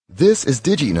This is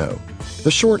DigiKnow,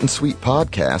 the short and sweet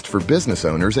podcast for business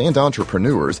owners and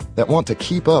entrepreneurs that want to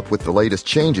keep up with the latest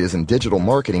changes in digital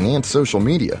marketing and social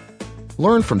media.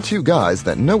 Learn from two guys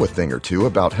that know a thing or two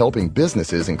about helping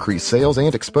businesses increase sales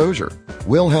and exposure,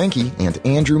 Will Hankey and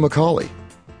Andrew McCauley.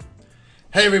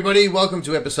 Hey everybody, welcome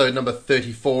to episode number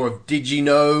 34 of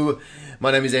DigiKnow.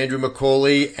 My name is Andrew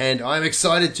McCauley and I'm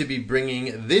excited to be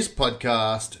bringing this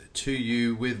podcast to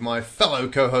you with my fellow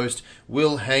co-host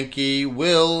Will Hankey.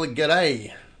 Will,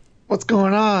 g'day. What's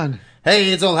going on?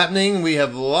 Hey, it's all happening. We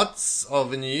have lots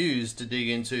of news to dig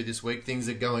into this week. Things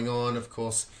are going on. Of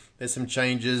course, there's some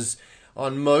changes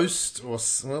on most of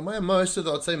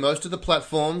the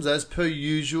platforms as per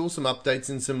usual. Some updates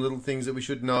and some little things that we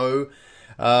should know.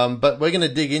 But we're going to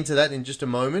dig into that in just a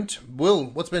moment. Will,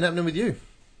 what's been happening with you?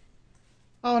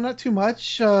 Oh, not too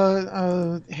much.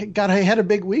 I had a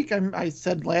big week. I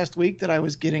said last week that I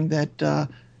was getting that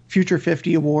Future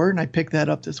 50 award, and I picked that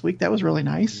up this week. That was really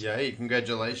nice. Yay,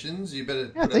 congratulations. You better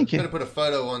put a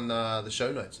photo on the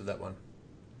show notes of that one.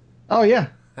 Oh, yeah,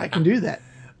 I can do that.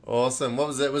 Awesome. What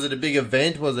was it? Was it a big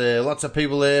event? Was there lots of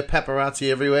people there?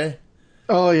 Paparazzi everywhere?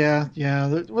 Oh, yeah.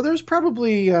 Well, there's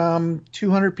probably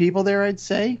 200 people there, I'd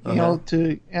say,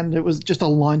 and it was just a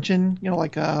luncheon,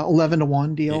 like a 11 to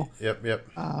 1 deal. Yep.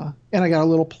 And I got a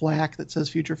little plaque that says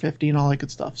Future 50 and all that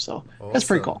good stuff. So awesome. That's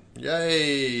pretty cool.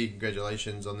 Yay.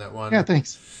 Congratulations on that one. Yeah,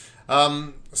 thanks.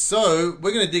 So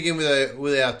we're going to dig in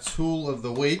with our tool of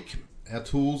the week, our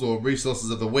tools or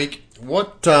resources of the week.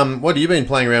 What have you been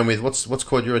playing around with? What's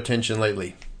caught your attention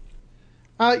lately?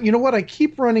 You know what? I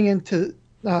keep running into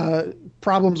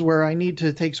problems where I need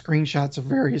to take screenshots of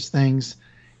various things,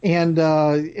 and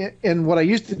what I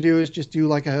used to do is just do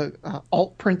like a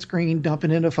alt print screen, dump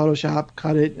it into Photoshop,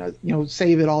 cut it,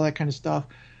 save it, all that kind of stuff,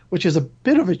 which is a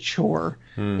bit of a chore.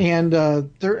 And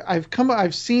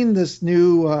I've seen this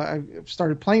new. I've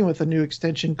started playing with a new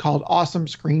extension called Awesome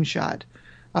Screenshot.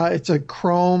 It's a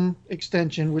Chrome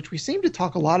extension, which we seem to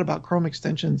talk a lot about Chrome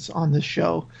extensions on this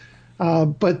show.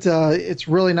 But it's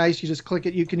really nice. You just click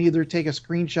it. You can either take a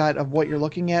screenshot of what you're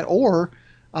looking at, or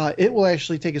it will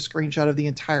actually take a screenshot of the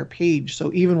entire page.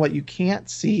 So even what you can't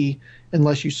see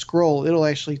unless you scroll, it'll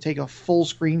actually take a full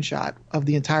screenshot of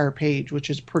the entire page, which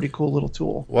is a pretty cool little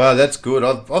tool. Wow, that's good.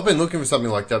 I've been looking for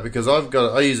something like that because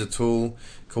I use a tool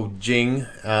called Jing,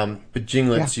 but Jing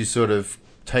lets you sort of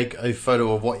take a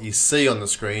photo of what you see on the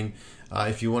screen.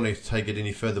 If you want to take it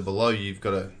any further below, you've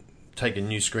got to take a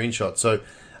new screenshot. So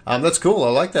that's cool. I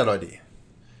like that idea.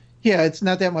 Yeah, it's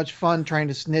not that much fun trying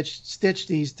to stitch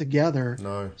these together.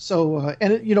 No. So,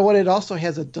 you know what? It also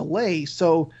has a delay.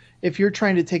 So if you're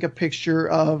trying to take a picture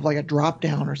of like a drop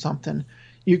down or something,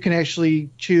 you can actually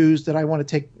choose that I want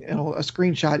to take a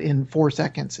screenshot in 4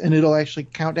 seconds, and it'll actually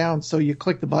count down. So you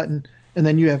click the button, and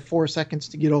then you have 4 seconds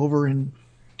to get over and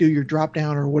do your drop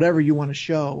down or whatever you want to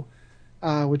show,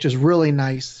 which is really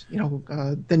nice.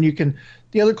 Then you can.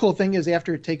 The other cool thing is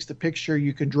after it takes the picture,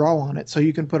 you can draw on it. So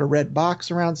you can put a red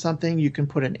box around something. You can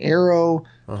put an arrow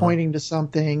pointing to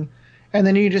something. And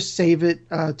then you just save it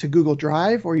to Google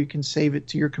Drive, or you can save it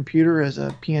to your computer as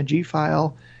a PNG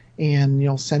file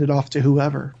and send it off to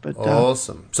whoever. But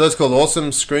awesome. So it's called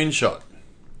Awesome Screenshot.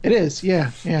 It is,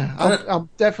 yeah. I'll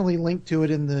definitely link to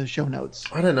it in the show notes.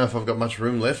 I don't know if I've got much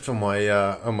room left on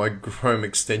my Chrome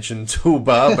extension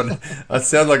toolbar, but I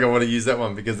sound like I want to use that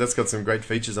one because that's got some great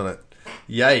features on it.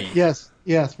 Yay! Yes,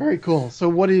 very cool. So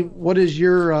what is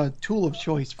your tool of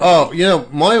choice?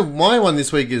 My one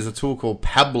this week is a tool called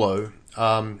Pablo.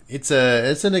 It's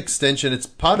an extension. It's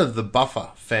part of the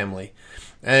Buffer family.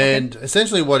 And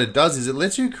essentially what it does is it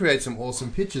lets you create some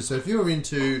awesome pictures. So if you're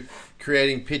into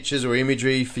creating pictures or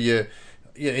imagery for your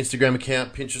Instagram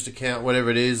account, Pinterest account, whatever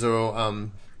it is, or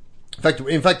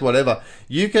in fact, whatever,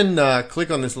 you can click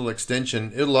on this little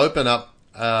extension. It'll open up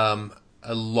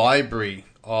a library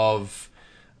of...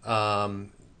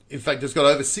 in fact, it's got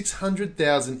over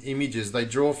 600,000 images. They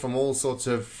draw from all sorts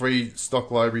of free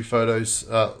stock library photos,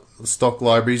 photo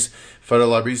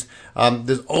libraries.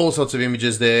 There's all sorts of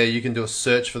images there. You can do a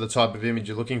search for the type of image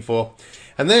you're looking for.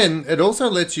 And then it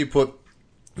also lets you put,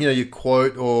 your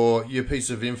quote or your piece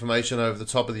of information over the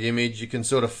top of the image. You can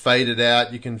sort of fade it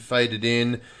out. You can fade it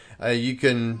in. You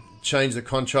can change the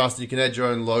contrast. You can add your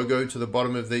own logo to the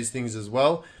bottom of these things as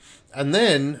well. And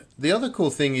then the other cool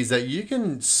thing is that you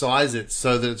can size it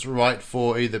so that it's right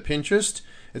for either Pinterest.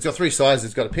 It's got 3 sizes.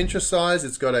 It's got a Pinterest size,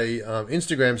 it's got a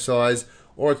Instagram size,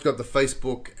 or it's got the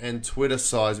Facebook and Twitter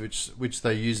size, which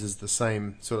they use as the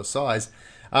same sort of size.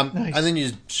 Nice. And then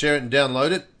you share it and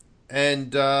download it,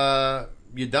 and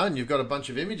you're done. You've got a bunch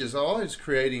of images. I was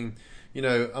creating,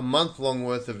 a month-long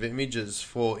worth of images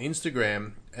for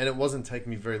Instagram, and it wasn't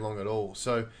taking me very long at all.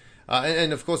 So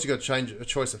And of course, you've got to change a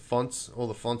choice of fonts. All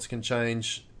the fonts can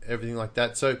change, everything like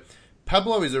that. So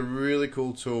Pablo is a really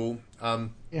cool tool.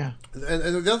 Yeah.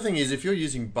 And the other thing is, if you're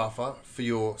using Buffer for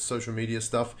your social media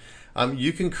stuff,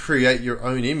 you can create your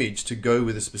own image to go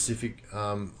with a specific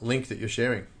link that you're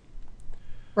sharing.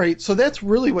 Right. So that's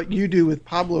really what you do with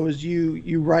Pablo is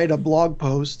you write a blog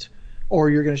post or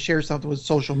you're going to share something with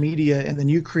social media and then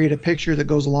you create a picture that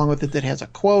goes along with it that has a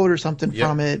quote or something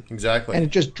from it. Exactly. And it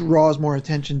just draws more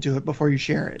attention to it before you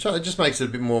share it. So it just makes it a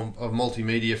bit more of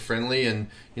multimedia friendly and,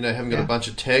 haven't got a bunch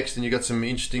of text and you've got some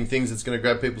interesting things that's going to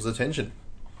grab people's attention.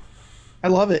 I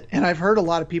love it. And I've heard a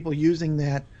lot of people using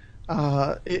that.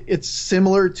 It's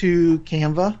similar to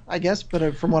Canva, I guess,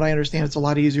 but from what I understand, it's a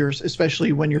lot easier,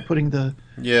 especially when you're putting the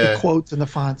quotes and the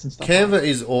fonts and stuff. Canva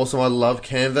is awesome. I love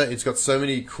Canva. It's got so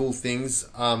many cool things,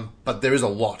 but there is a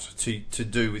lot to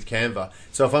do with Canva.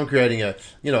 So if I'm creating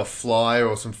a flyer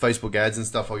or some Facebook ads and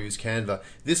stuff, I'll use Canva.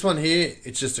 This one here,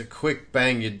 it's just a quick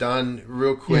bang. You're done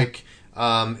real quick. Yeah.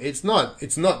 It's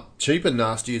not cheap and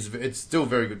nasty. It's still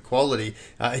very good quality.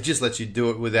 It just lets you do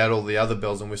it without all the other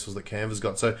bells and whistles that Canva's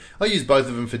got. So I use both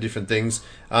of them for different things.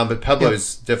 But Pablo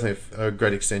is definitely a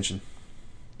great extension.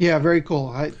 Yeah, very cool.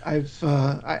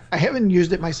 I haven't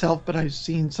used it myself, but I've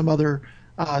seen some other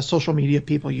social media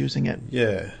people using it.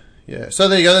 Yeah. So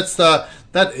there you go.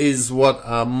 That is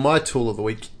what my tool of the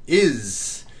week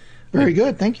is. Very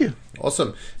good. Thank you.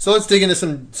 Awesome. So let's dig into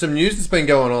some news that's been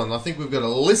going on. I think we've got a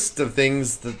list of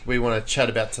things that we want to chat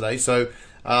about today. So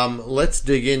let's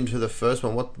dig into the first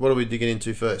one. What are we digging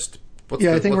into first? I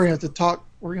think we're going to have to talk.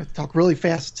 We're going to talk really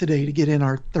fast today to get in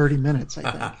our 30 minutes,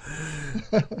 I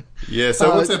think. Yeah.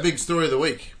 So what's that big story of the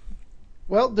week?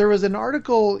 Well, there was an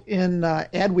article in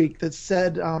Adweek that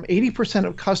said 80%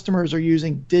 of customers are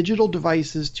using digital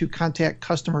devices to contact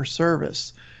customer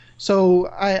service. So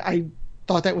I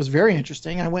thought that was very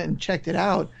interesting. I went and checked it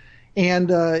out, and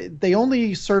they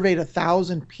only surveyed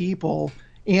 1,000 people,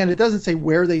 and it doesn't say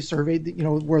where they surveyed.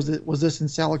 Was this in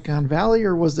Silicon Valley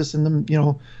or was this in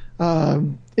the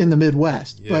in the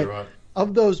Midwest? Yeah, right.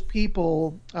 Of those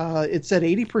people, it said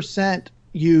 80%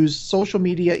 use social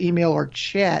media, email, or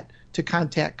chat to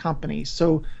contact companies.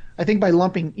 So I think by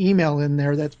lumping email in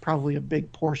there, that's probably a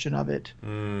big portion of it.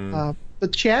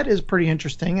 But chat is pretty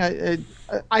interesting.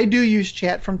 I do use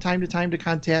chat from time to time to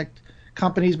contact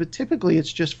companies, but typically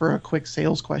it's just for a quick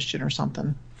sales question or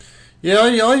something. Yeah,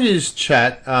 I use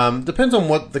chat. Depends on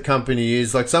what the company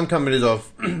is. Like some companies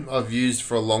I've used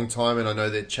for a long time, and I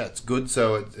know their chat's good,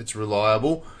 so it's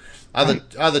reliable.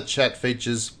 Other chat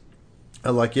features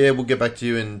are like, we'll get back to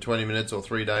you in 20 minutes or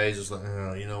 3 days. It's like,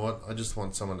 you know what? I just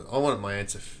want I want my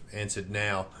answer answered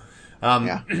now.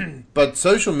 But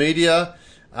social media.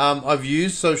 I've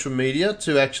used social media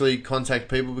to actually contact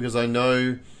people because I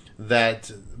know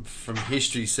that from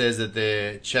history says that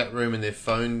their chat room and their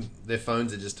phones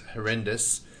are just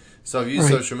horrendous. So I've used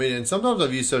social media, and sometimes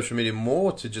I've used social media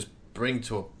more to just bring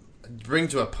to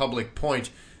a public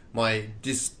point my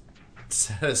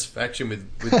dissatisfaction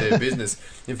with their business.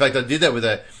 In fact, I did that with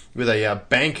a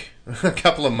bank a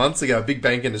couple of months ago, a big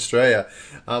bank in Australia.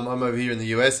 I'm over here in the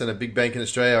US, and a big bank in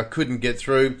Australia I couldn't get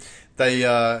through. They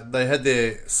had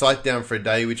their site down for a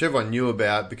day, which everyone knew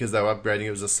about because they were upgrading.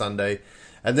 It was a Sunday.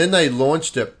 And then they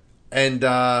launched it, and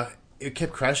it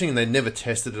kept crashing, and they never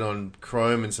tested it on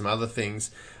Chrome and some other things.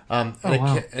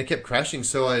 It kept crashing,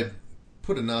 so I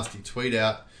put a nasty tweet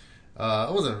out.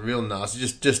 It wasn't real nasty,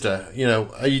 just a,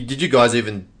 did you guys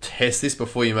even test this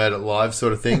before you made it live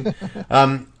sort of thing?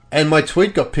 And my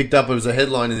tweet got picked up. It was a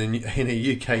headline in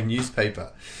a UK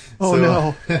newspaper.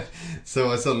 No.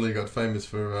 So I suddenly got famous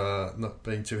for not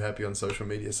being too happy on social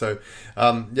media. So,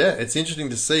 it's interesting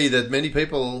to see that many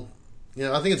people,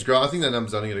 I think it's growing. I think that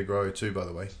number's only going to grow too, by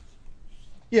the way.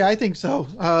 Yeah, I think so.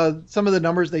 Some of the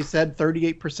numbers they said,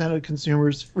 38% of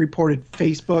consumers reported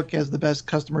Facebook as the best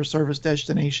customer service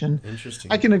destination.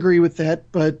 Interesting. I can agree with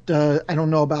that, but I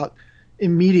don't know about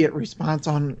immediate response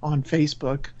on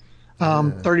Facebook.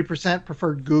 30%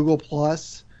 preferred Google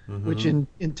Plus. Mm-hmm. Which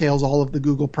entails all of the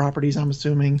Google properties, I'm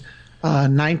assuming.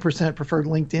 9% preferred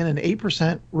LinkedIn, and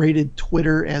 8% rated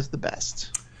Twitter as the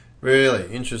best. Really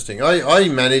interesting. I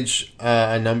manage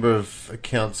a number of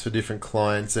accounts for different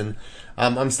clients, and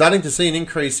I'm starting to see an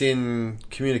increase in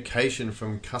communication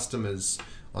from customers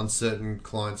on certain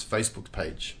clients' Facebook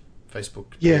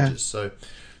pages. So,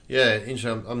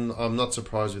 interesting. I'm not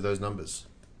surprised with those numbers.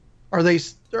 Are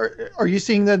you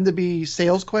seeing them to be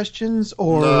sales questions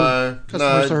or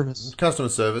customer service? Customer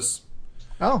service.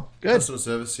 Oh, good. Customer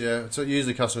service, yeah. So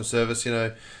usually customer service,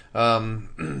 I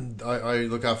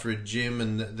look after a gym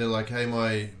and they're like, hey,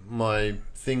 my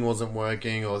thing wasn't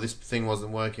working, or this thing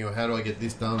wasn't working, or how do I get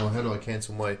this done, or how do I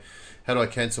cancel my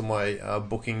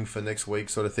booking for next week,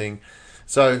 sort of thing.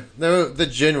 So there are the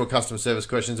general customer service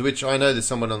questions, which I know there's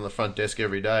someone on the front desk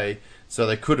every day, so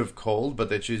they could have called, but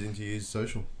they're choosing to use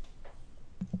social.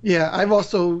 Yeah, I've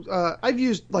also I've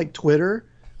used like Twitter.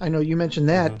 I know you mentioned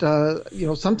that.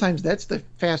 Sometimes that's the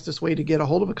fastest way to get a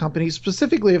hold of a company,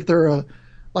 specifically if they're a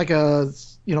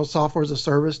software as a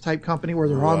service type company where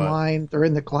they're online, they're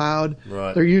in the cloud.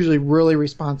 Right. They're usually really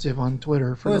responsive on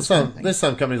Twitter for those kind of things. There's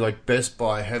some companies like Best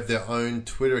Buy have their own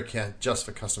Twitter account just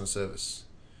for customer service.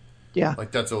 Yeah.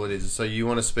 Like that's all it is. So you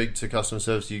want to speak to customer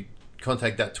service, you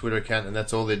contact that Twitter account, and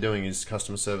that's all they're doing is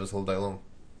customer service all day long.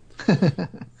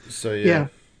 So yeah.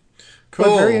 Cool.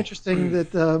 But very interesting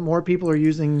that more people are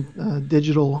using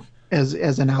digital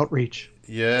as an outreach.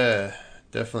 Yeah,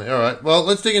 definitely. All right. Well,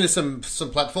 let's dig into some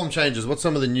platform changes. What's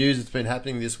some of the news that's been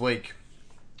happening this week?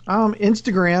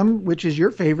 Instagram, which is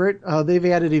your favorite, they've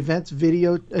added an events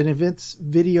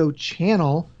video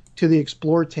channel to the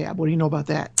Explore tab. What do you know about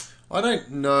that? I don't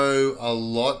know a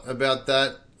lot about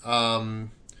that.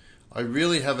 I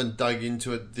really haven't dug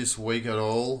into it this week at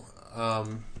all.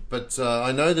 But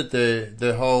I know that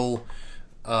the whole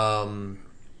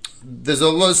there's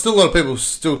still a lot of people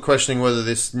still questioning whether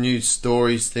this new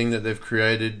stories thing that they've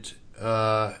created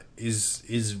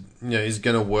is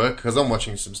going to work, because I'm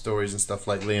watching some stories and stuff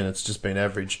lately and it's just been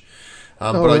average.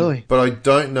 Really? But I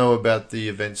don't know about the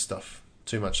event stuff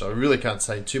too much. So I really can't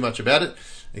say too much about it,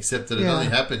 except that it only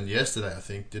happened yesterday, I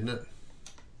think, didn't it?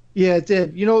 Yeah, it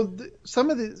did.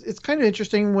 It's kind of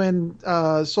interesting when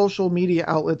social media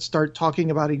outlets start talking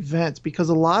about events, because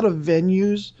a lot of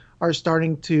venues are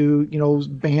starting to,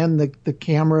 ban the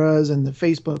cameras and the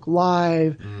Facebook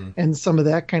Live and some of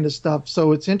that kind of stuff.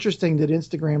 So it's interesting that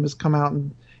Instagram has come out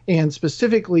and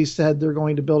specifically said they're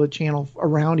going to build a channel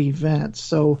around events.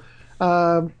 So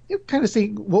you kind of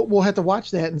see, we'll have to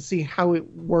watch that and see how it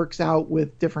works out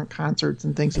with different concerts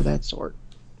and things of that sort.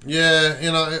 Yeah,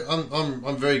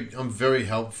 I'm very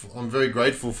helpful. I'm very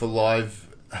grateful for live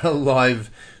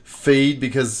feed,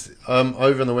 because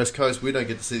over on the West Coast we don't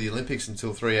get to see the Olympics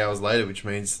until 3 hours later, which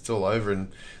means it's all over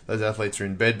and those athletes are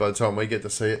in bed by the time we get to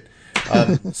see it.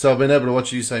 So I've been able to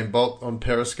watch Usain Bolt on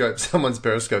Periscope. Someone's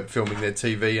Periscope filming their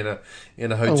TV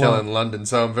in a hotel in London.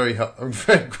 So I'm very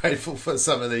grateful for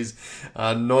some of these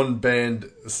non-banned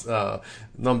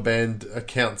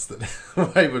accounts that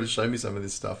are able to show me some of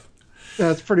this stuff.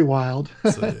 That's pretty wild.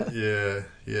 So, yeah.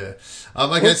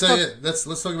 Okay,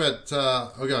 let's talk about.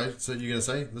 Okay, so you're gonna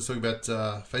say let's talk about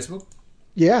Facebook.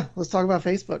 Yeah, let's talk about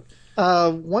Facebook.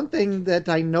 One thing that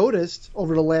I noticed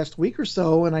over the last week or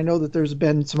so, and I know that there's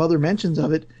been some other mentions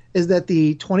of it, is that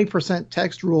the 20%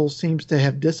 text rule seems to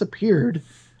have disappeared.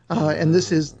 And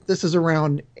this is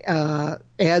around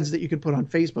ads that you could put on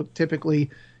Facebook. Typically,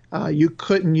 you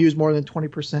couldn't use more than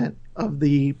 20% of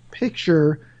the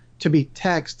picture to be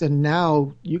text, and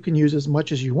now you can use as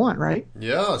much as you want, right?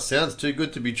 Yeah, sounds too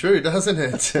good to be true, doesn't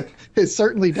it? It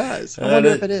certainly does. I wonder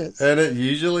if it is. And it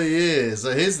usually is.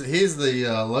 So here's the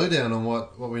lowdown on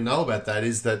what we know about that,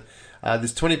 is that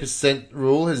this 20%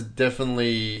 rule has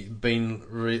definitely been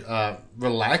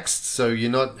relaxed, so you're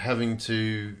not having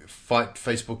to fight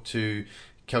Facebook to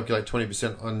calculate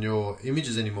 20% on your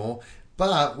images anymore.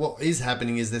 But what is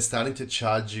happening is they're starting to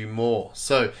charge you more.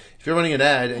 So if you're running an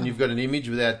ad and you've got an image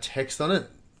without text on it,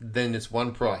 then it's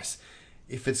one price.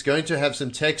 If it's going to have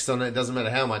some text on it, it doesn't matter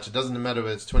how much. It doesn't matter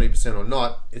whether it's 20% or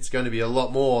not. It's going to be a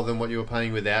lot more than what you were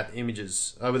paying without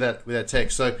images, without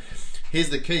text. So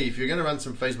here's the key. If you're going to run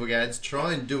some Facebook ads,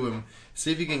 try and do them.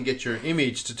 See if you can get your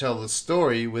image to tell the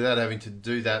story without having to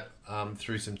do that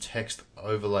through some text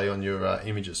overlay on your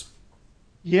images.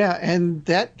 Yeah, and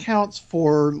that counts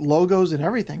for logos and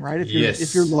everything, right?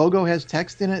 If your logo has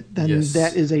text in it, then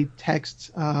that is a text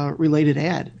related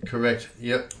ad. Correct.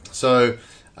 Yep. So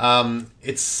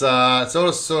it's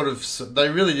sort of they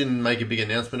really didn't make a big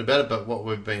announcement about it, but what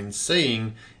we've been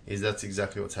seeing is that's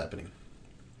exactly what's happening.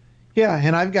 Yeah,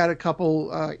 and I've got a couple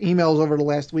emails over the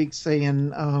last week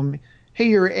saying, hey,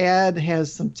 your ad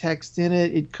has some text in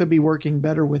it. It could be working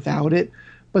better without it.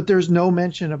 But there's no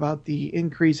mention about the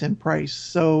increase in price.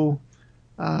 So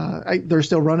they're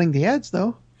still running the ads,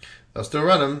 though. They'll still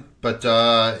run them, but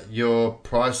your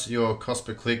cost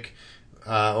per click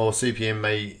or CPM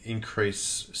may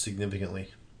increase significantly.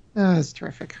 That's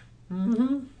terrific.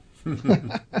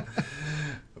 Mm-hmm.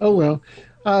 Oh, well.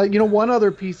 One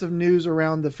other piece of news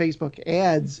around the Facebook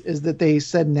ads is that they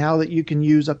said now that you can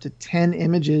use up to 10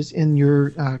 images in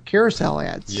your carousel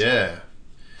ads. Yeah.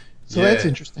 So that's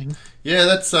interesting. Yeah,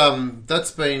 that's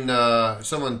been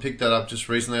someone picked that up just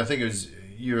recently. I think it was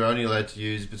you're only allowed to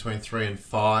use between 3 and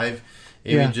 5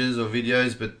 images or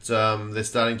videos, but they're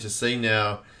starting to see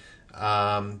now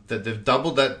that they've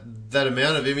doubled that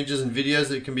amount of images and videos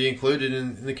that can be included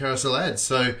in the carousel ads.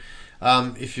 So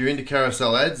if you're into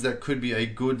carousel ads, that could be a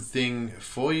good thing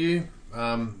for you.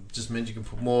 Just means you can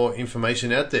put more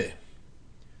information out there.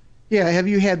 Yeah, have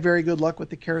you had very good luck with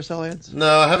the carousel ads?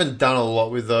 No, I haven't done a lot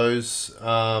with those.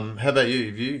 How about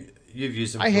you? You've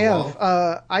used them for I have. a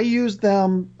while. I use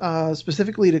them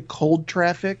specifically to cold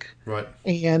traffic. Right.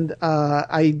 And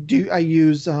I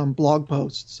use blog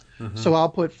posts. Mm-hmm. So I'll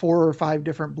put 4 or 5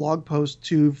 different blog posts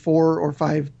to 4 or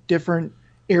 5 different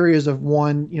areas of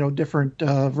one, different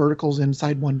verticals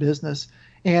inside one business.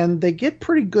 And they get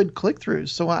pretty good click-throughs.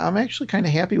 So I'm actually kind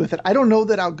of happy with it. I don't know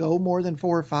that I'll go more than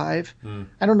 4 or 5.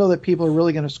 I don't know that people are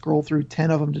really going to scroll through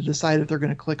 10 of them to decide if they're going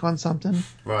to click on something.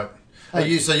 Right.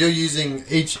 So you're using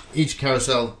each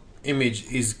carousel image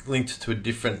is linked to a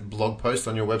different blog post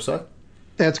on your website?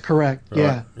 That's correct. Right.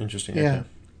 Yeah. Interesting. Yeah.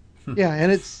 Okay. Yeah,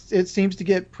 and it seems to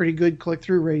get pretty good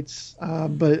click-through rates.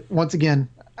 But once again,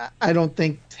 I don't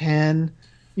think 10.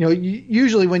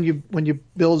 Usually when you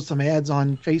build some ads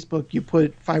on Facebook, you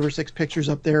put 5 or 6 pictures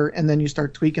up there, and then you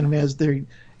start tweaking them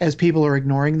as people are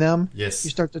ignoring them. Yes.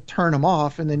 You start to turn them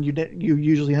off, and then you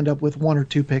usually end up with 1 or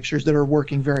 2 pictures that are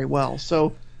working very well.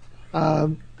 So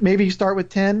maybe you start with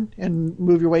 10 and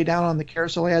move your way down on the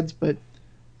carousel ads, but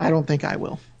I don't think I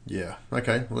will. Yeah.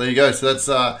 Okay. Well, there you go. So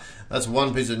that's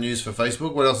one piece of news for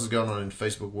Facebook. What else is going on in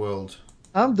Facebook world?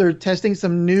 They're testing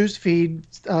some news feed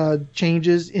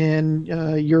changes in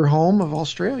your home of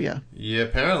Australia. Yeah,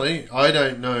 apparently. I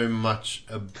don't know much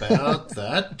about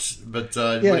that, but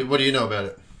what do you know about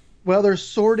it? Well, they're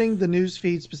sorting the news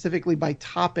feed specifically by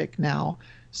topic now.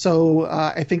 So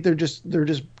I think they're just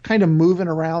kind of moving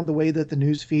around the way that the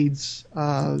news feeds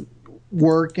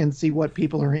work and see what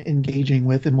people are engaging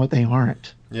with and what they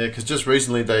aren't. Yeah, because just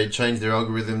recently they changed their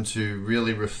algorithm to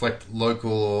really reflect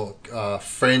local or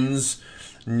friends'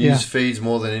 news feeds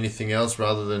more than anything else,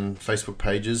 rather than Facebook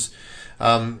pages.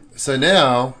 So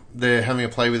now they're having a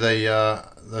play with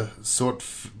the sort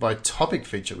by topic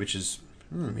feature, which is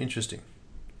interesting.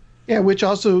 Yeah, which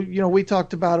also, we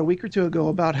talked about a week or two ago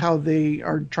about how they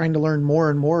are trying to learn more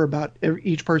and more about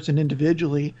each person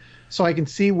individually. So I can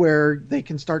see where they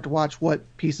can start to watch what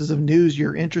pieces of news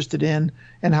you're interested in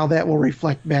and how that will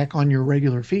reflect back on your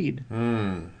regular feed.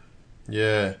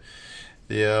 Yeah.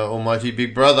 The almighty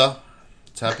Big Brother.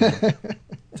 It's happening.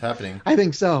 It's happening. I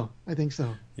think so.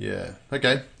 Yeah.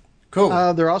 Okay.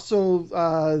 Cool. They're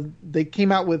also they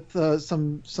came out with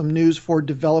some news for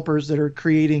developers that are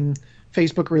creating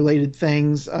Facebook-related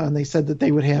things. And they said that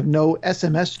they would have no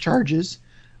SMS charges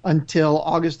until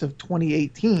August of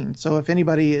 2018. So if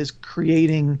anybody is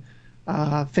creating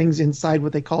things inside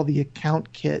what they call the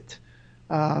account kit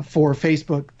for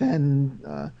Facebook,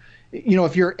 then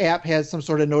if your app has some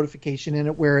sort of notification in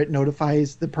it where it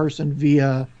notifies the person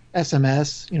via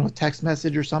SMS, text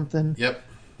message or something. Yep.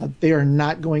 They are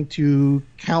not going to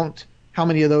count how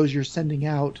many of those you're sending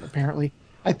out, apparently.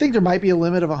 I think there might be a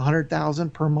limit of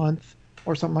 100,000 per month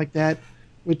or something like that,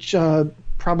 which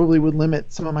probably would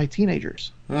limit some of my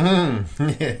teenagers. Mm-hmm.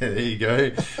 Yeah, there you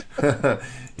go.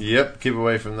 Yep, keep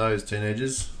away from those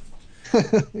teenagers.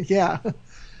 Yeah.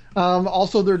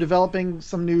 Also, they're developing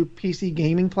some new PC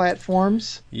gaming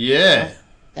platforms. Yeah.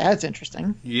 That's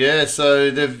interesting. Yeah, so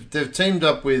they've teamed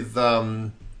up with,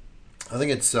 I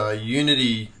think it's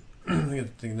Unity, I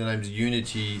think the name's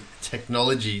Unity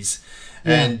Technologies,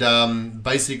 and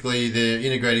basically they're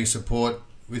integrating support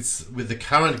with the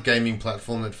current gaming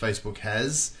platform that Facebook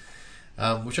has,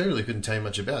 which I really couldn't tell you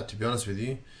much about, to be honest with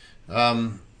you.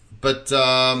 But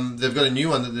they've got a new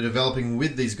one that they're developing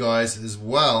with these guys as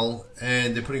well,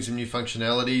 and they're putting some new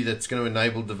functionality that's going to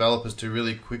enable developers to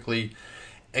really quickly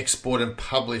export and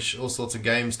publish all sorts of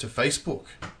games to Facebook.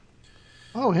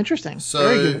 Oh, interesting. So,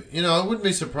 very good. I wouldn't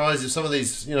be surprised if some of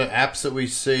these, apps that we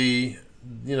see,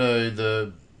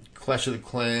 the Clash of the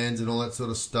Clans and all that sort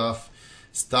of stuff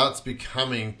starts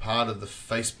becoming part of the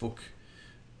Facebook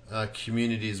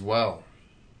community as well.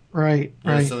 Right,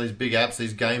 right. So these big apps,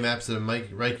 these game apps that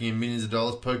are raking in millions of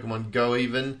dollars, Pokemon Go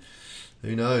even,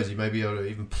 who knows, you may be able to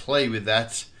even play with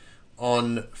that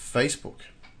on Facebook.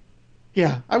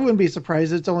 Yeah, I wouldn't be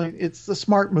surprised. It's a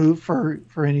smart move for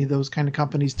any of those kind of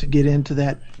companies to get into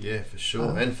that. Yeah, for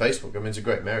sure. And Facebook. I mean, it's a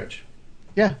great marriage.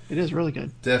 Yeah, it is really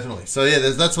good. Definitely. So yeah,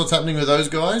 that's what's happening with those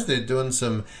guys. They're doing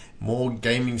some more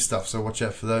gaming stuff, so watch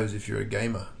out for those if you're a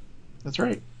gamer. That's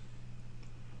right.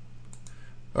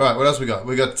 All right, what else we got?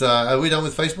 We got. Are we done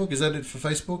with Facebook? Is that it for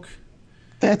Facebook?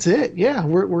 That's it. Yeah,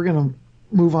 we're gonna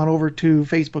move on over to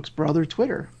Facebook's brother,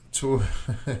 Twitter.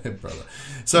 Brother.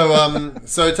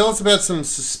 So tell us about some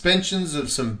suspensions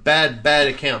of some bad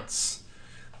accounts.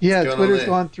 Yeah, Twitter's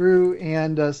gone through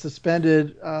and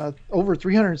suspended over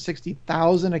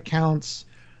 360,000 accounts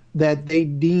that they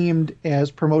deemed as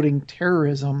promoting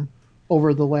terrorism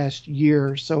over the last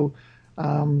year. So,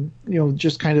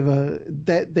 just kind of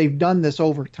that they've done this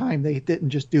over time. They didn't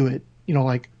just do it,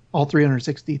 like all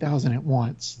 360,000 at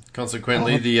once.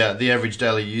 Consequently, the average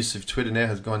daily use of Twitter now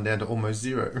has gone down to almost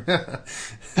zero.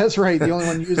 That's right. The only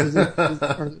one who uses it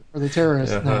are the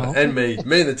terrorists now. And me and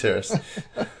the terrorists.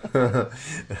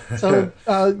 So,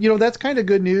 that's kind of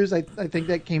good news. I think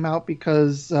that came out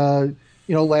because,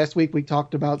 last week we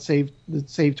talked about the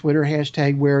Save Twitter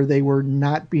hashtag, where they were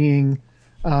not being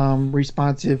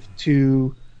responsive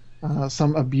to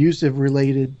some abusive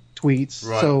related tweets.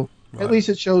 Right. So at least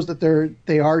it shows that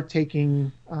they are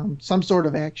taking some sort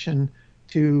of action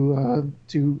to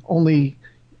only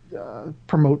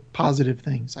promote positive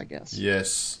things, I guess.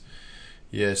 Yes.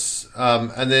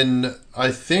 And then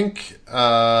I think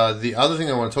the other thing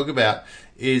I want to talk about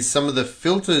is some of the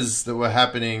filters that were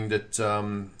happening that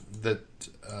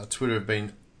Twitter have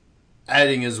been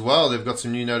adding as well. They've got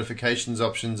some new notifications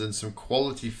options and some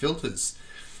quality filters,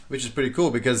 which is pretty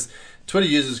cool because Twitter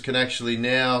users can actually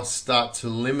now start to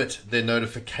limit their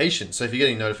notifications. So if you're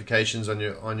getting notifications on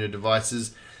your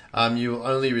devices, you will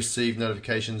only receive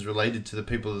notifications related to the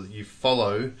people that you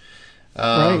follow.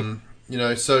 Right.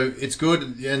 So it's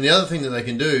good. And the other thing that they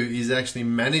can do is actually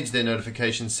manage their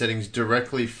notification settings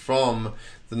directly from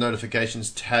the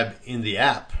notifications tab in the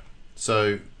app.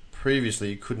 So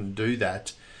previously you couldn't do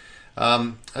that.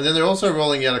 And then they're also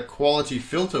rolling out a quality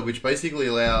filter, which basically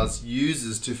allows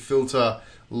users to filter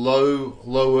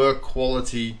lower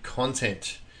quality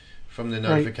content from their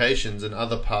notifications and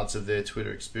other parts of their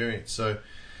Twitter experience. So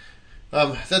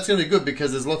that's going to be good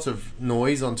because there's lots of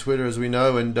noise on Twitter, as we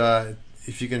know, and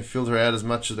if you can filter out as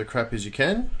much of the crap as you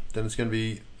can, then it's going to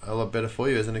be a lot better for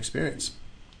you as an experience.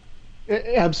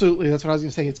 Absolutely. That's what I was going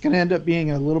to say. It's going to end up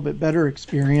being a little bit better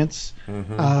experience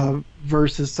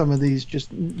versus some of these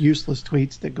just useless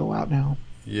tweets that go out now.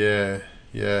 Yeah.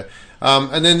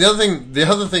 And then the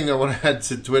other thing I want to add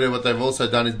to Twitter, what they've also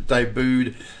done is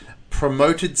debuted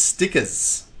promoted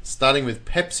stickers, starting with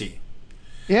Pepsi.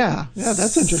 Yeah,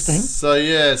 that's interesting.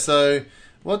 So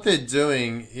what they're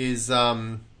doing is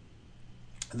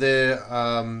they've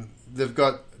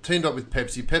got teamed up with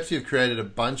Pepsi. Pepsi have created a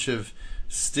bunch of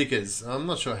stickers. I'm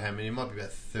not sure how many. It might be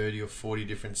about 30 or 40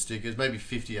 different stickers, maybe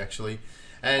 50 actually.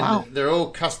 And they're all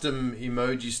custom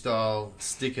emoji style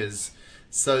stickers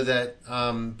so that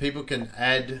people can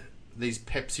add these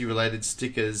Pepsi related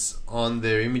stickers on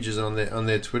their images on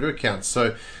their Twitter accounts.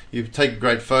 So you take a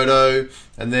great photo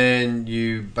and then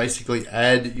you basically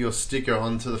add your sticker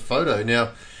onto the photo.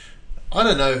 Now, I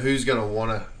don't know who's going to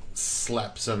want to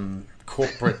slap some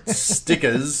corporate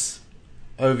stickers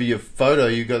over your photo.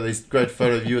 You've got this great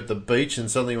photo of you at the beach and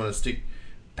suddenly you want to stick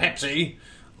Pepsi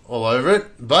all over it.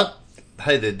 But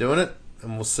hey, they're doing it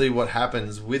and we'll see what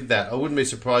happens with that. I wouldn't be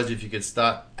surprised if you could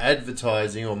start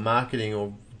advertising or marketing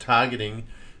or targeting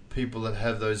people that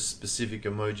have those specific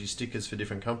emoji stickers for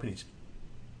different companies.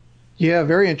 Yeah,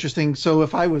 very interesting. So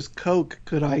if I was Coke,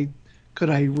 could I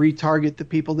retarget the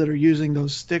people that are using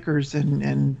those stickers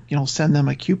and send them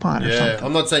a coupon or something?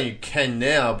 I'm not saying you can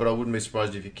now, but I wouldn't be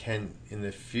surprised if you can in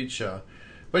the future.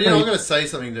 But I'm going to say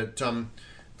something that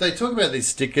they talk about these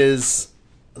stickers.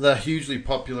 They're hugely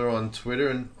popular on Twitter,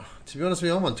 and to be honest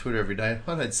with you, I'm on Twitter every day.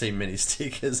 I don't see many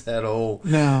stickers at all.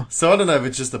 No. So I don't know if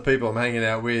it's just the people I'm hanging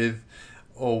out with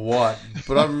or what,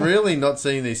 but I'm really not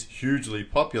seeing this hugely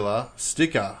popular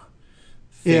sticker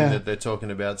thing that they're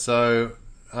talking about. So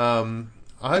I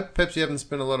hope Pepsi haven't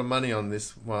spent a lot of money on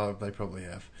this. Well, they probably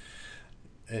have.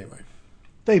 Anyway.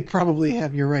 They probably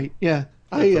have, you're right. Yeah.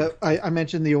 I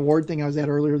mentioned the award thing I was at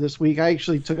earlier this week. I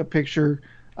actually took a picture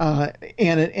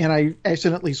and I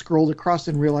accidentally scrolled across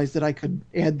and realized that I could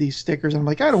add these stickers. And I'm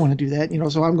like, I don't want to do that,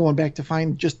 so I'm going back to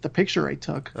find just the picture I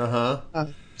took.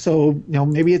 So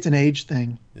maybe it's an age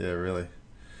thing. Yeah, really.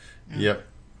 Yeah.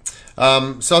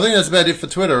 Yep. So I think that's about it for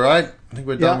Twitter, right? I think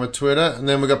we're done with Twitter. And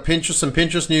then we've got Pinterest, some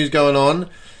Pinterest news going on.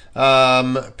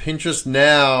 Pinterest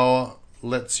now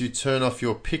lets you turn off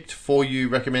your picked for you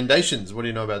recommendations. What do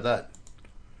you know about that?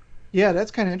 Yeah,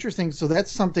 that's kind of interesting. So that's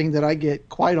something that I get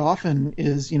quite often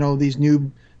is, these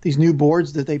new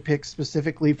boards that they pick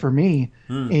specifically for me.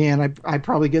 And I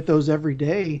probably get those every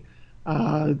day.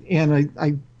 And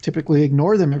I typically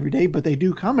ignore them every day, but they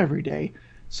do come every day.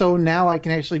 So now I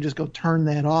can actually just go turn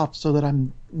that off so that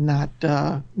I'm not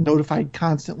notified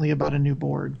constantly about a new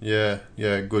board. Yeah,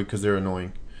 good, because they're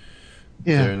annoying.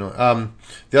 Yeah. They're annoying.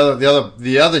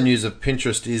 The other news of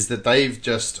Pinterest is that they've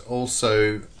just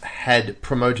also had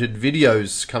promoted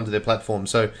videos come to their platform.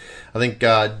 So I think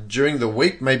during the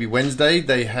week, maybe Wednesday,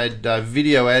 they had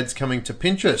video ads coming to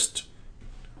Pinterest.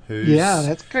 Yeah,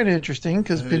 that's kind of interesting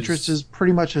because Pinterest is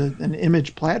pretty much an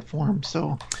image platform.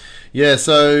 So yeah,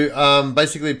 so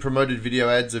basically promoted video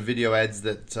ads are video ads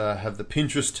that have the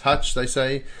Pinterest touch, they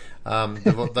say.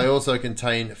 They also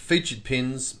contain featured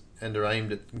pins and are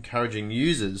aimed at encouraging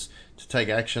users to take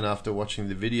action after watching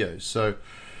the videos. So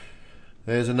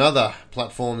there's another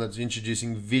platform that's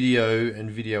introducing video and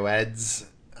video ads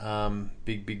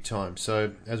big time.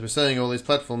 So as we're saying, all these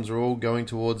platforms are all going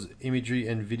towards imagery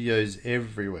and videos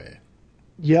everywhere.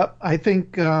 Yep, I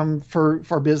think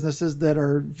for businesses that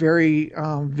are very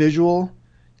visual,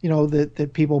 that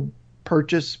people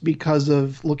purchase because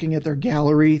of looking at their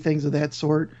gallery, things of that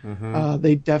sort,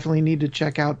 they definitely need to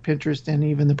check out Pinterest and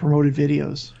even the promoted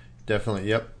videos. Definitely,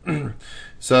 yep.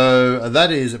 So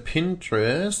that is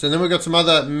Pinterest, and then we've got some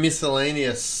other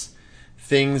miscellaneous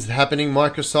things happening.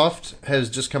 Microsoft has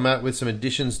just come out with some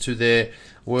additions to their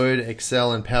Word,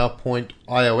 Excel, and PowerPoint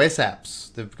iOS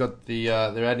apps. They've got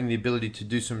they're adding the ability to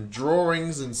do some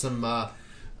drawings and some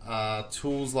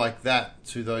tools like that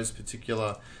to those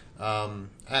particular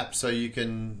apps. So you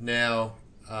can now,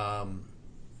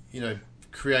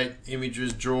 create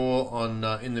images, draw on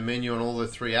in the menu on all the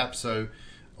three apps. So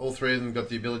all three of them got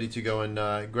the ability to go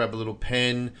and grab a little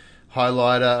pen,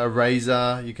 highlighter,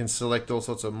 eraser. You can select all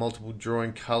sorts of multiple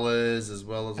drawing colors as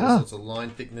well as all sorts of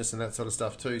line thickness and that sort of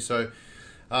stuff too. So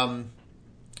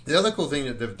the other cool thing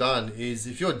that they've done is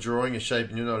if you're drawing a shape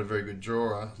and you're not a very good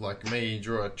drawer, like me, you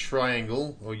draw a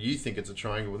triangle, or you think it's a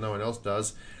triangle, but no one else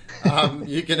does,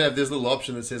 you can have this little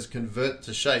option that says convert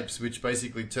to shapes, which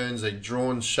basically turns a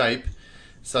drawn shape,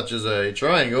 such as a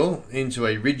triangle, into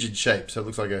a rigid shape. So it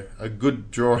looks like a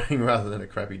good drawing rather than a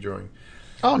crappy drawing.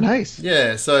 Oh, nice.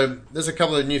 Yeah, so there's a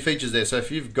couple of new features there. So if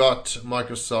you've got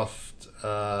Microsoft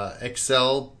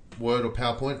Excel, Word or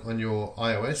PowerPoint on your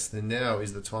iOS, then now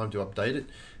is the time to update it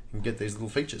and get these little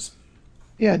features.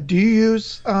 Yeah, do you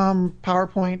use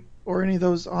PowerPoint or any of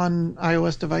those on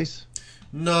iOS device?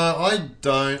 No, I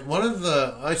don't.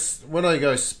 When I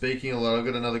go speaking a lot, I've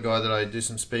got another guy that I do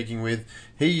some speaking with.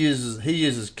 He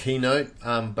uses Keynote,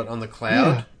 but on the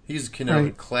cloud. Yeah. He uses Keynote on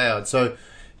the cloud. So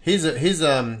his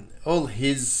all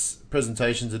his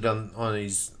presentations are done on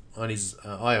his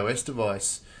iOS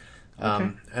device.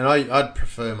 And I'd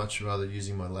prefer much rather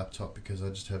using my laptop because I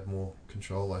just have more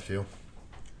control, I feel.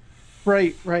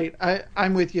 Right.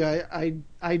 I'm with you.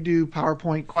 I do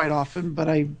PowerPoint quite often, but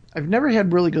I've never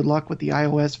had really good luck with the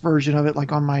iOS version of it,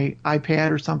 like on my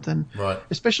iPad or something. Right.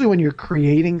 Especially when you're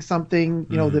creating something,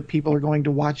 that people are going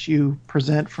to watch you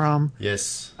present from.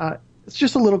 Yes. It's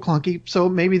just a little clunky, so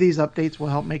maybe these updates will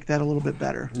help make that a little bit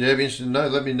better. Yeah, it'd be interesting to know.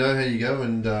 Let me know how you go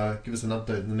and give us an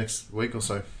update in the next week or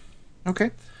so. Okay.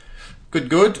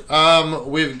 Good.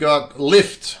 We've got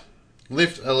Lyft.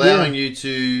 Lyft allowing you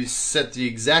to set the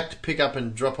exact pick-up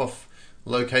and drop-off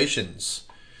locations.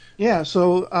 Yeah,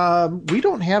 so we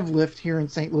don't have Lyft here in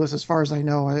St. Louis as far as I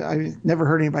know. I've never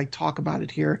heard anybody talk about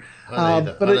it here. I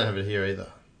don't have it here either.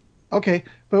 Okay,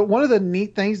 but one of the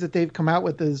neat things that they've come out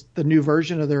with is the new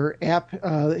version of their app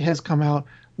that has come out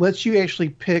lets you actually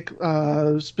pick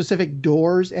specific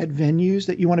doors at venues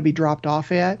that you want to be dropped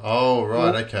off at. Oh,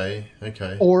 right.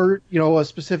 Okay. Or, a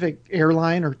specific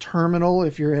airline or terminal.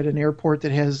 If you're at an airport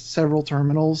that has several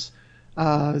terminals,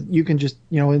 you can just,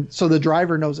 so the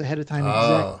driver knows ahead of time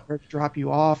exactly where to drop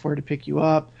you off, where to pick you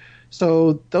up.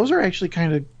 So those are actually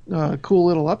kind of cool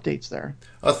little updates there.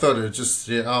 I thought it was just,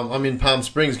 I'm in Palm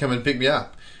Springs, come and pick me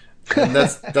up. And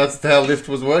that's how Lyft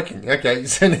was working. Okay,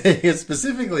 so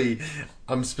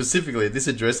I'm specifically at this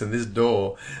address and this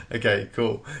door. Okay,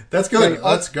 cool. That's good.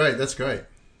 Right. That's great.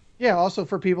 Yeah. Also,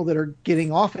 for people that are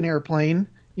getting off an airplane,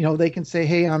 they can say,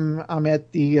 "Hey, I'm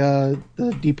at the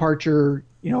departure,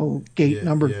 gate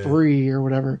number 3 or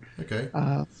whatever." Okay.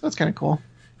 So that's kind of cool.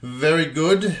 Very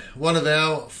good. One of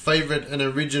our favorite and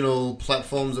original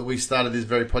platforms that we started this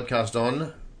very podcast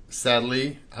on,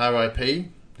 sadly, RIP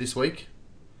this week.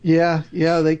 Yeah,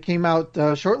 they came out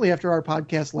shortly after our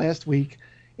podcast last week,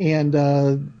 and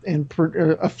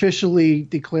officially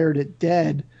declared it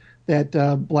dead. That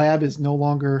Blab is no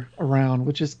longer around,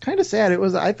 which is kind of sad.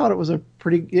 I thought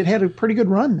it had a pretty good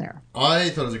run there. I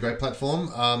thought it was a great platform,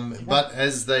 but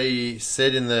as they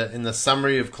said in the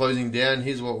summary of closing down,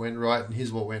 here's what went right and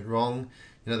here's what went wrong.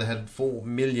 They had 4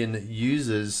 million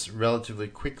users relatively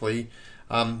quickly.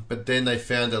 But then they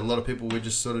found that a lot of people were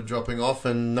just sort of dropping off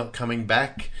and not coming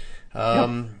back.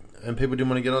 And people didn't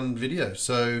want to get on video.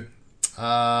 So,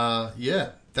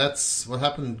 that's what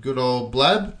happened. Good old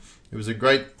Blab. It was a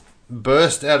great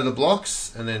burst out of the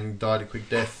blocks and then died a quick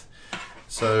death.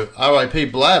 So,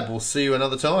 RIP Blab. We'll see you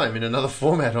another time in another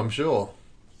format, I'm sure.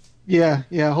 Yeah.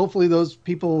 Hopefully those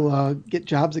people get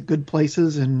jobs at good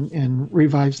places and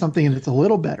revive something, and it's a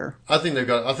little better. I think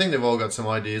they've all got some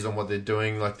ideas on what they're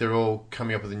doing. Like, they're all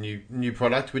coming up with a new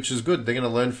product, which is good. They're going to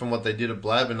learn from what they did at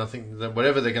Blab, and I think that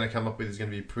whatever they're going to come up with is going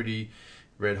to be pretty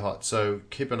red hot. So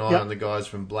keep an eye on the guys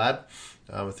from Blab.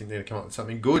 I think they're going to come up with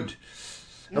something good.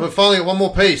 And we're finally at one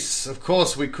more piece. Of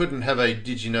course, we couldn't have a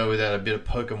Did You Know without a bit of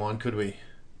Pokemon, could we?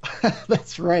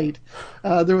 That's right.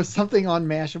 There was something on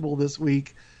Mashable this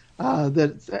week and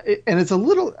it's I'm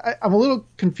a little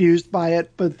confused by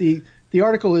it, but the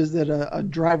article is that a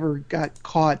driver got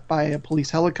caught by a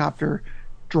police helicopter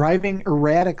driving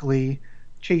erratically,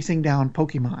 chasing down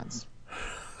Pokemons.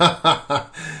 Oh,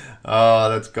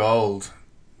 that's gold.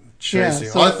 Chasing.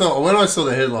 Yeah, so, I thought when I saw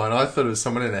the headline, I thought it was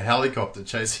someone in a helicopter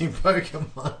chasing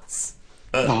Pokemons.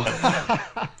 I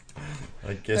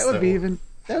guess that would be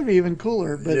even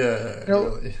cooler. But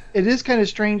really. It is kind of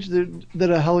strange that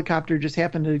a helicopter just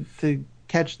happened to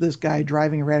catch this guy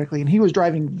driving erratically, and he was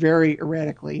driving very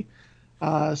erratically.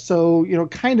 So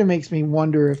kind of makes me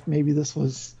wonder if maybe this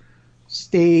was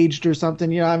staged or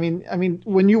something. I mean,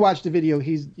 when you watch the video,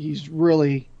 he's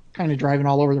really kind of driving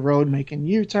all over the road, making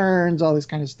U-turns, all this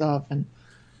kind of stuff, and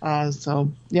so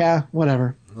yeah,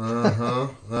 whatever.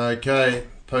 Okay,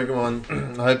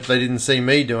 Pokemon. I hope they didn't see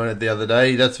me doing it the other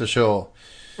day. That's for sure.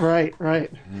 Right.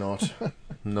 Not. All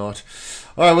right.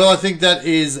 Well, I think that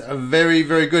is very,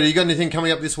 very good. You got anything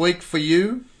coming up this week for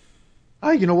you?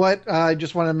 You know what? I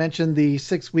just want to mention the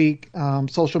 6-week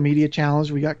social media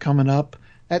challenge we got coming up.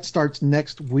 That starts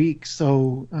next week.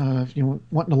 So if you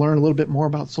want to learn a little bit more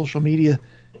about social media,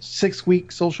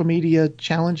 6-week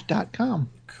socialmediachallenge.com.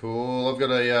 Cool. I've got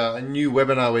a new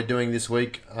webinar we're doing this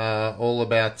week all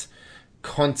about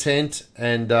content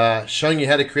and showing you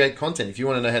how to create content. If you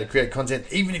want to know how to create content,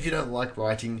 even if you don't like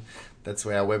writing, that's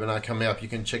where our webinar coming up. You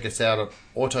can check us out at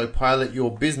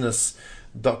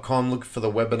autopilotyourbusiness.com. Look for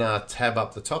the webinar tab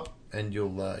up the top and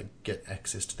you'll get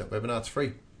access to that webinar. It's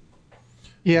free.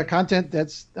 Yeah, content,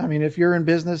 if you're in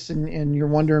business and you're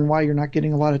wondering why you're not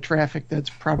getting a lot of traffic, that's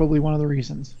probably one of the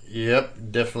reasons. Yep,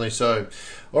 definitely so.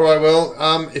 All right, well,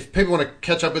 if people want to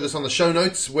catch up with us on the show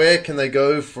notes, where can they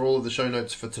go for all of the show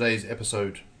notes for today's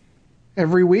episode?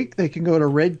 Every week, they can go to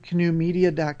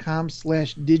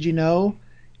redcanoemedia.com/didyouknow,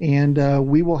 and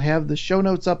we will have the show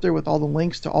notes up there with all the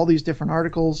links to all these different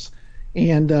articles.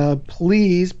 And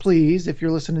please, if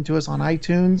you're listening to us on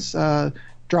iTunes,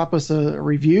 drop us a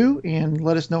review and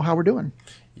let us know how we're doing.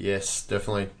 Yes,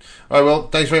 definitely. All right, well,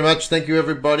 thanks very much. Thank you,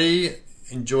 everybody.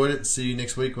 Enjoyed it. See you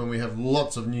next week when we have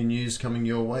lots of new news coming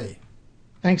your way.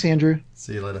 Thanks, Andrew.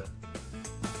 See you later.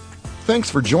 Thanks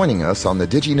for joining us on the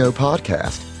Did You Know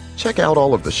podcast. Check out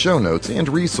all of the show notes and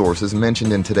resources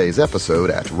mentioned in today's episode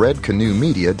at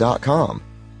redcanoemedia.com.